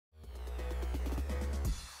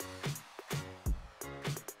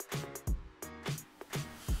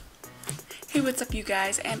Hey, what's up you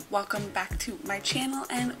guys, and welcome back to my channel,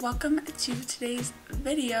 and welcome to today's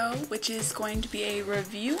video, which is going to be a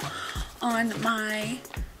review on my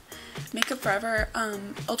Makeup Forever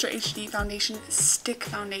Ultra HD Foundation Stick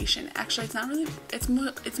Foundation. Actually, it's not really, it's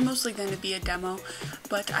mostly going to be a demo,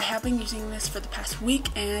 but I have been using this for the past week,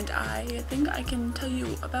 and I think I can tell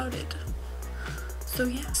you about it. So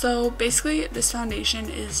yeah, so basically this foundation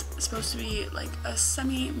is supposed to be like a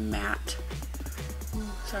semi-matte,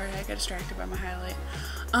 sorry, I got distracted by my highlight.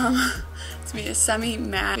 It's be a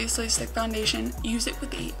semi-matte, obviously stick foundation. Use it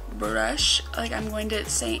with a brush, like I'm going to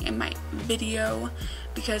say in my video,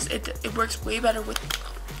 because it works way better with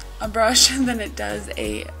a brush than it does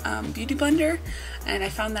a beauty blender, and I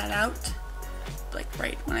found that out like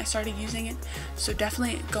right when I started using it. So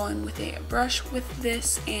definitely going with a brush with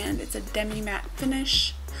this, and it's a demi-matte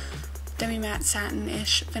finish, demi-matte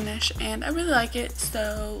satin-ish finish, and I really like it.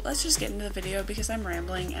 So let's just get into the video because I'm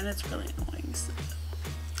rambling and it's really annoying. So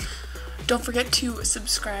don't forget to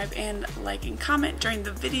subscribe and like and comment during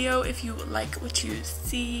the video if you like what you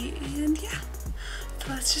see, and yeah, so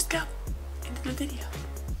let's just go into the video.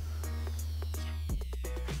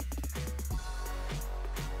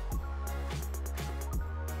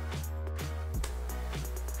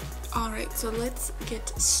 Alright, so let's get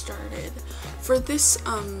started. For this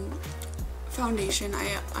foundation,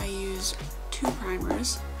 I use two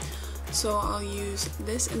primers. So I'll use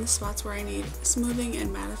this in the spots where I need smoothing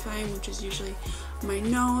and mattifying, which is usually my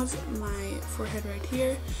nose, my forehead right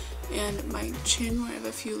here, and my chin, where I have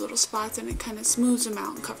a few little spots, and it kind of smooths them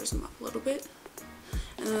out and covers them up a little bit.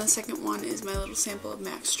 And then the second one is my little sample of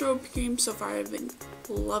MAC Strobe Cream. So far I've been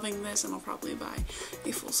loving this, and I'll probably buy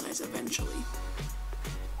a full size eventually.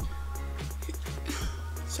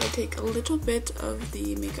 So I take a little bit of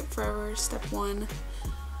the Makeup Forever Step 1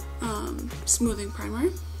 smoothing primer,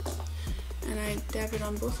 and I dab it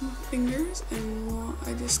on both my fingers, and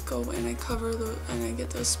I just go and I cover and I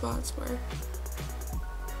get those spots where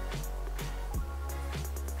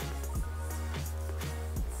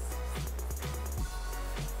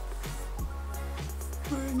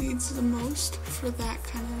it needs the most for that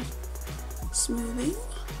kind of smoothing.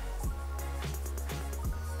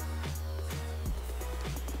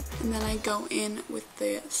 And then I go in with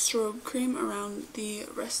the strobe cream around the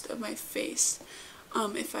rest of my face.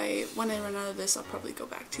 When I run out of this, I'll probably go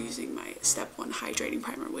back to using my Step 1 hydrating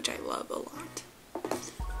primer, which I love a lot.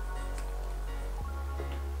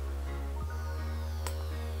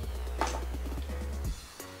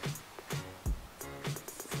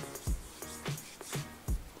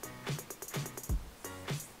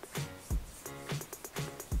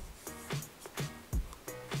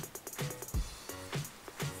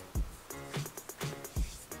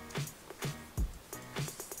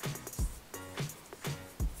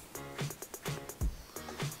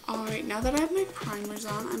 Alright, now that I have my primers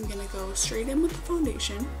on, I'm going to go straight in with the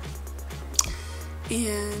foundation.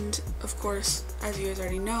 And, of course, as you guys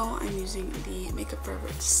already know, I'm using the Makeup Forever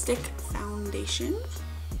Stick Foundation.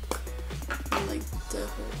 And, like, the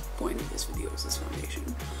whole point of this video is this foundation.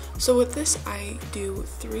 So with this, I do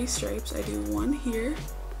 3 stripes. I do one here,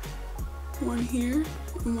 and one here.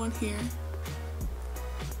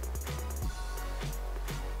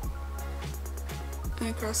 And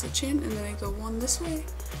I cross the chin, and then I go one this way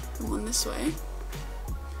and one this way.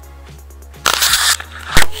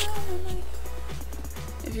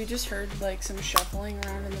 If you just heard like some shuffling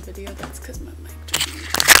around in the video, that's because my mic just moved.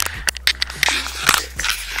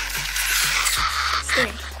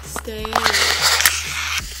 Stay.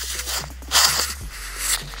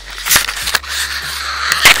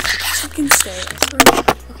 You can stay.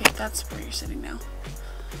 Okay, that's where you're sitting now.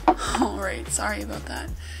 Alright, sorry about that.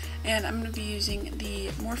 And I'm going to be using the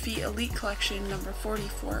Morphe Elite Collection number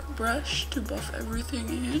 44 brush to buff everything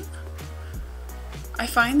in. I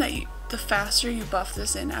find that the faster you buff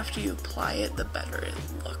this in after you apply it, the better it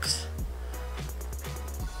looks.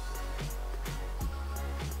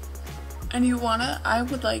 And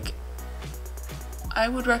I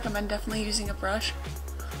would recommend definitely using a brush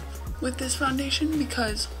with this foundation,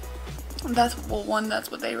 because that's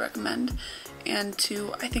what they recommend. And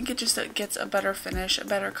 2, I think it just gets a better finish, a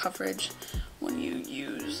better coverage when you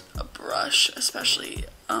use a brush, especially.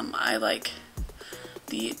 I like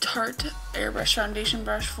the Tarte Airbrush foundation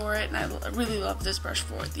brush for it, and I really love this brush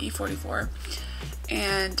for it, the E44.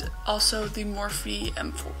 And also the Morphe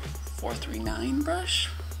M439 brush,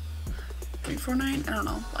 349, I don't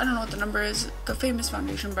know what the number is, the famous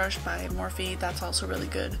foundation brush by Morphe. That's also really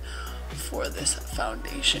good for this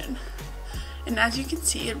foundation. And as you can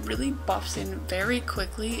see, it really buffs in very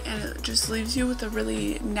quickly, and it just leaves you with a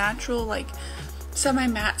really natural, like,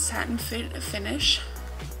 semi-matte satin finish.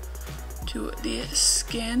 to the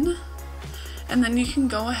skin, and then you can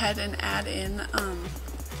go ahead and add in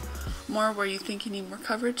more where you think you need more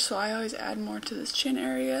coverage. So I always add more to this chin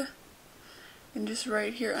area and just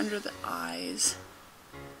right here under the eyes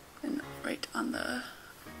and right on the,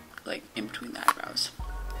 like, in between the eyebrows.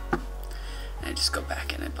 And I just go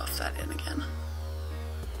back in and buff that in again.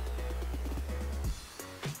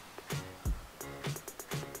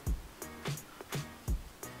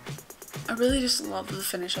 I really just love the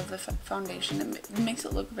finish of the foundation. It makes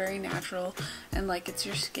it look very natural and like it's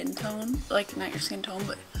your skin tone. Like, not your skin tone,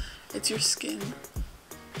 but it's your skin.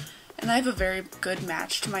 And I have a very good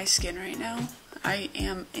match to my skin right now. I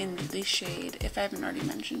am in the shade, if I haven't already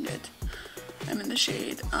mentioned it, I'm in the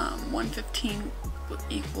shade 115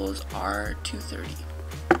 equals R230,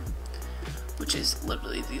 which is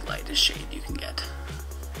literally the lightest shade you can get,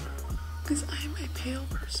 because I am a pale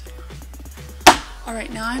person.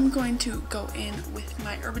 Alright, now I'm going to go in with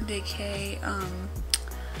my Urban Decay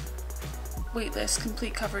Weightless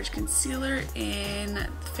Complete Coverage Concealer in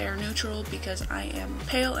Fair Neutral, because I am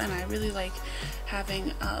pale and I really like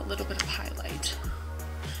having a little bit of highlight.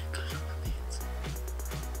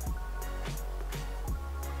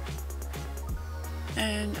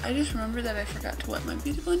 And I just remembered that I forgot to wet my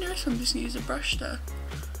beauty blender, so I'm just going to use a brush to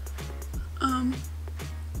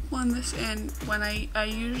blend this in. When I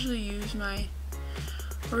usually use my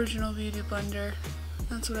original beauty blender,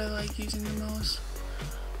 that's what I like using the most,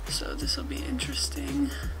 so this will be interesting.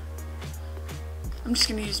 I'm just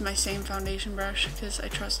gonna use my same foundation brush because I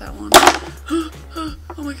trust that one.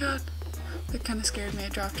 Oh my god, that kind of scared me. I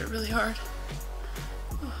dropped it really hard.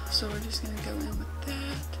 So we're just gonna go in with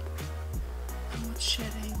that and with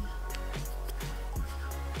shedding.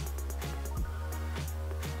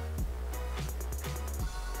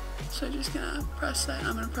 So I'm just gonna press that.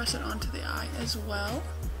 I'm gonna press it onto the eye as well.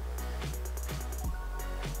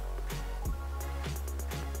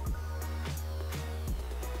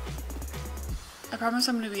 I promise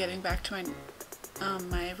I'm going to be getting back to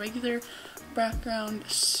my regular background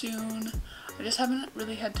soon. I just haven't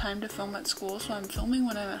really had time to film at school, so I'm filming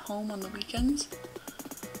when I'm at home on the weekends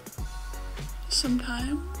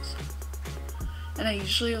sometimes. And I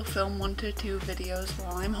usually will film 1 to 2 videos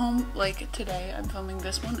while I'm home. Like today, I'm filming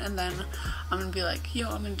this one, and then I'm going to be like, yo,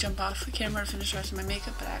 I'm going to jump off the camera to finish the rest of my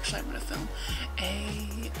makeup, but actually I'm going to film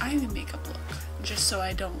a eye makeup look, just so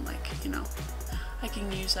I don't, like, you know, I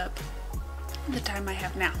can use up the time I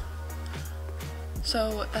have now.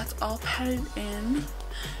 So that's all patted in,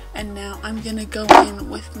 and now I'm gonna go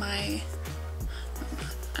in with my,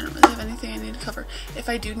 I don't really have anything I need to cover. If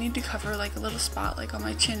I do need to cover like a little spot like on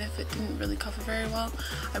my chin, if it didn't really cover very well,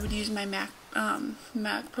 I would use my MAC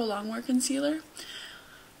Pro Longwear Concealer.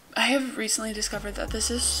 I have recently discovered that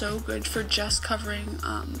this is so good for just covering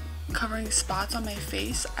spots on my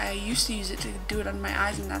face. I used to use it to do it on my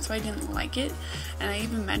eyes, and that's why I didn't like it. And I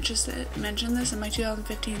even mentioned this in my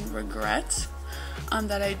 2015 regrets,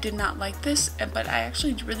 that I did not like this, but I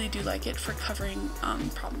actually really do like it for covering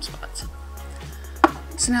problem spots.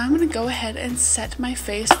 So now I'm going to go ahead and set my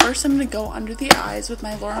face. First I'm going to go under the eyes with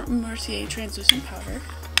my Laura Mercier translucent powder.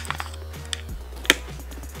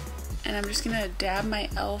 And I'm just going to dab my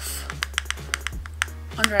e.l.f.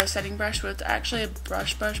 under eye setting brush, with actually a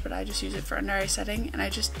brush, but I just use it for under eye setting, and I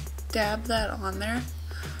just dab that on there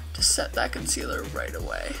to set that concealer right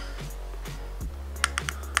away.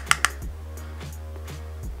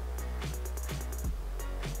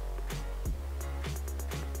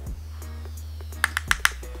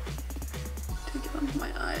 Take it onto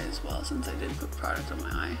my eye as well, since I did put product on my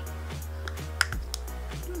eye.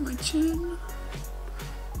 My chin,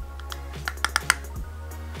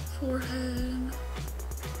 forehead,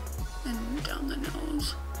 and down the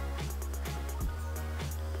nose.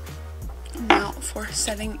 Now for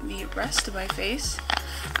setting the rest of my face,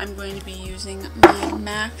 I'm going to be using my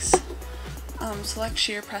MAC's Select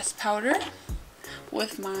Sheer Press Powder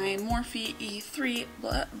with my Morphe E3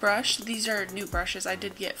 brush. These are new brushes. I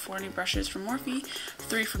did get 4 new brushes from Morphe,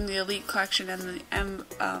 3 from the Elite collection, and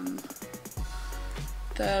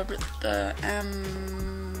the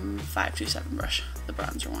M527 brush, the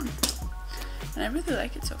bronzer one. And I really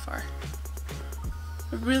like it so far.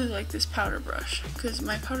 I really like this powder brush, because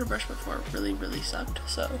my powder brush before really sucked,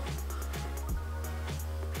 so.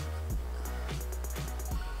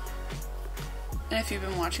 And if you've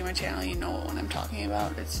been watching my channel, you know what one I'm talking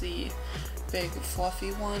about. It's the big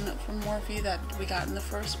fluffy one from Morphe that we got in the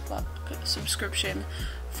first subscription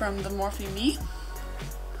from the Morphe Me.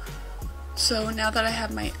 So now that I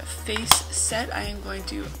have my face set, I am going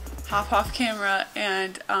to hop off camera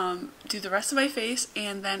and do the rest of my face,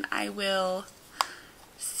 and then I will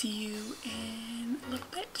see you in a little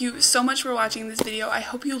bit. Thank you so much for watching this video. I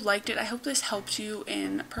hope you liked it. I hope this helped you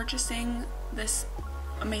in purchasing this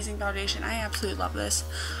amazing foundation. I absolutely love this.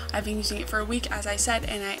 I've been using it for a week, as I said,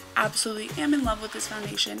 and I absolutely am in love with this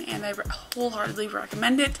foundation, and I wholeheartedly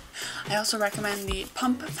recommend it. I also recommend the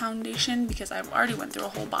Pump foundation because I've already went through a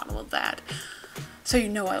whole bottle of that. So you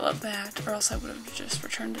know I love that, or else I would have just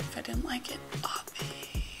returned it if I didn't like it.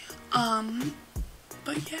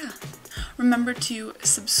 But yeah, remember to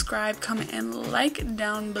subscribe, comment, and like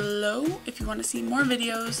down below. If you want to see more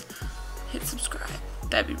videos, hit subscribe.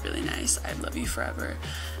 That'd be really nice. I love you forever.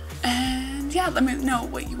 And yeah, let me know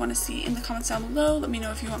what you want to see in the comments down below. Let me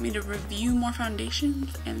know if you want me to review more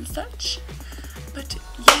foundations and such. But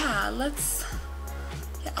yeah,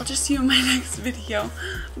 I'll just see you in my next video.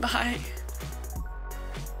 Bye.